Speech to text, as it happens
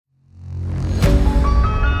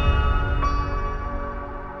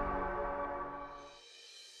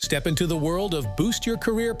Step into the world of Boost Your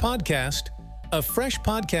Career Podcast, a fresh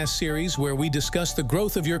podcast series where we discuss the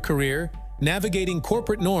growth of your career, navigating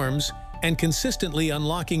corporate norms, and consistently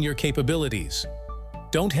unlocking your capabilities.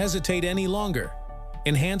 Don't hesitate any longer.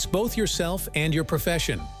 Enhance both yourself and your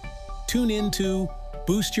profession. Tune in to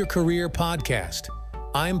Boost Your Career Podcast.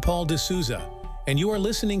 I'm Paul D'Souza, and you are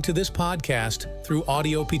listening to this podcast through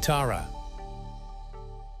Audio Pitara.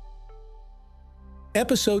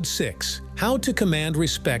 Episode 6: How to Command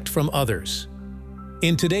Respect from Others.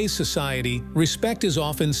 In today's society, respect is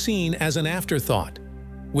often seen as an afterthought,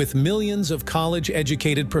 with millions of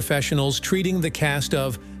college-educated professionals treating the cast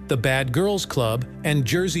of The Bad Girls Club and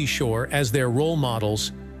Jersey Shore as their role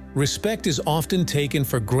models. Respect is often taken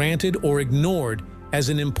for granted or ignored as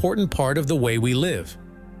an important part of the way we live.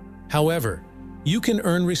 However, you can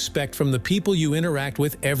earn respect from the people you interact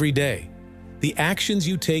with every day. The actions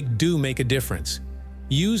you take do make a difference.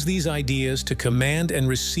 Use these ideas to command and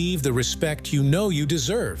receive the respect you know you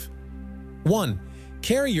deserve. 1.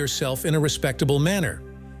 Carry yourself in a respectable manner.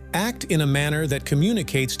 Act in a manner that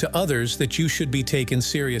communicates to others that you should be taken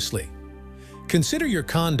seriously. Consider your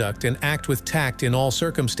conduct and act with tact in all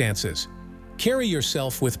circumstances. Carry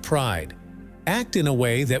yourself with pride. Act in a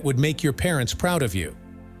way that would make your parents proud of you.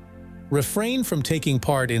 Refrain from taking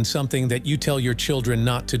part in something that you tell your children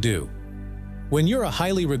not to do. When you're a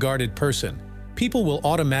highly regarded person, people will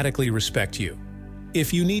automatically respect you.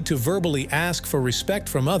 If you need to verbally ask for respect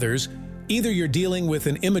from others, either you're dealing with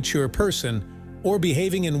an immature person or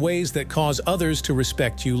behaving in ways that cause others to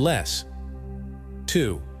respect you less.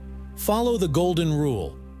 2. Follow the golden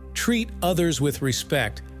rule. Treat others with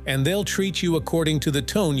respect, and they'll treat you according to the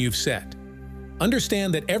tone you've set.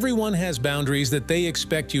 Understand that everyone has boundaries that they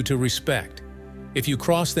expect you to respect. If you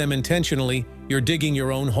cross them intentionally, you're digging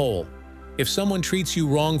your own hole. If someone treats you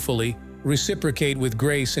wrongfully, reciprocate with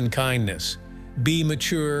grace and kindness. Be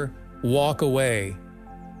mature, walk away.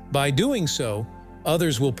 By doing so,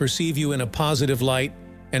 others will perceive you in a positive light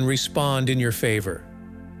and respond in your favor.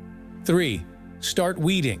 3. Start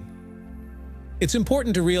weeding. It's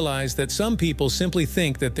important to realize that some people simply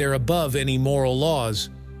think that they're above any moral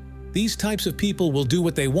laws. These types of people will do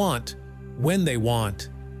what they want, when they want,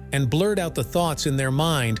 and blurt out the thoughts in their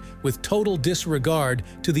mind with total disregard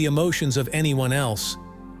to the emotions of anyone else.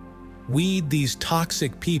 Weed these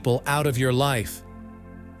toxic people out of your life.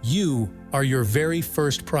 You are your very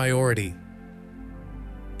first priority.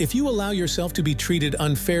 If you allow yourself to be treated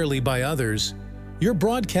unfairly by others, you're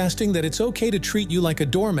broadcasting that it's okay to treat you like a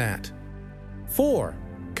doormat. 4.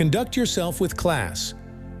 Conduct yourself with class.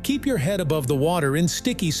 Keep your head above the water in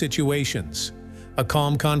sticky situations. A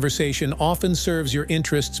calm conversation often serves your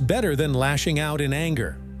interests better than lashing out in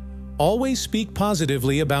anger. Always speak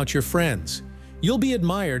positively about your friends. You'll be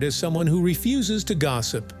admired as someone who refuses to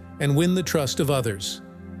gossip and win the trust of others.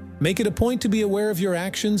 Make it a point to be aware of your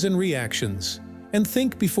actions and reactions, and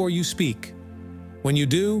think before you speak. When you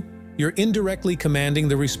do, you're indirectly commanding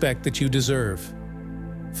the respect that you deserve.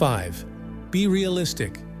 5. Be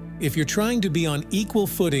realistic. If you're trying to be on equal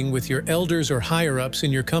footing with your elders or higher-ups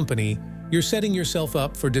in your company, you're setting yourself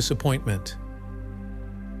up for disappointment.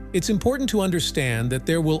 It's important to understand that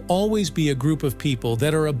there will always be a group of people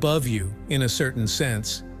that are above you in a certain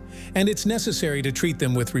sense, and it's necessary to treat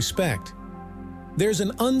them with respect. There's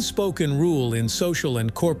an unspoken rule in social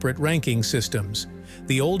and corporate ranking systems.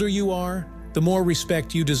 The older you are, the more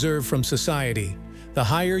respect you deserve from society. The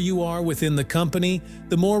higher you are within the company,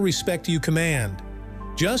 the more respect you command.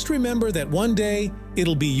 Just remember that one day,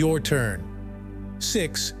 it'll be your turn.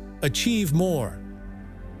 6. Achieve more.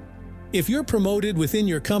 If you're promoted within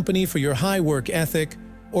your company for your high work ethic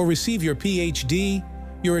or receive your PhD,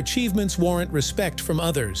 your achievements warrant respect from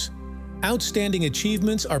others. Outstanding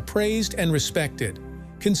achievements are praised and respected.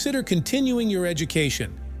 Consider continuing your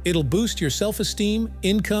education. It'll boost your self-esteem,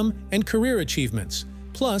 income, and career achievements.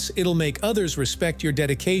 Plus, it'll make others respect your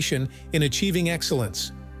dedication in achieving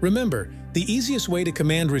excellence. Remember, the easiest way to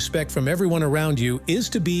command respect from everyone around you is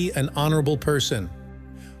to be an honorable person.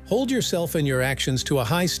 Hold yourself and your actions to a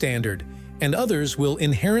high standard, and others will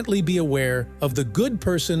inherently be aware of the good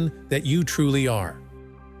person that you truly are.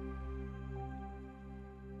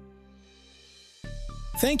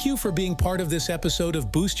 Thank you for being part of this episode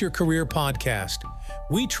of Boost Your Career Podcast.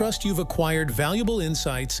 We trust you've acquired valuable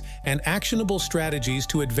insights and actionable strategies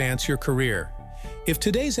to advance your career. If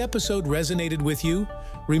today's episode resonated with you,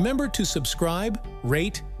 remember to subscribe,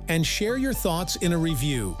 rate, and share your thoughts in a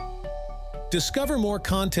review. Discover more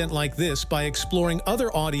content like this by exploring other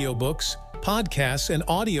audiobooks, podcasts, and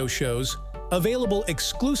audio shows available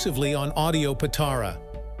exclusively on Audio Pitara.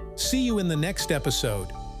 See you in the next episode.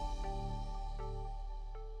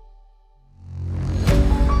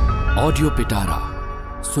 Audio Pitara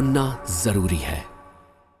सुनना जरूरी है।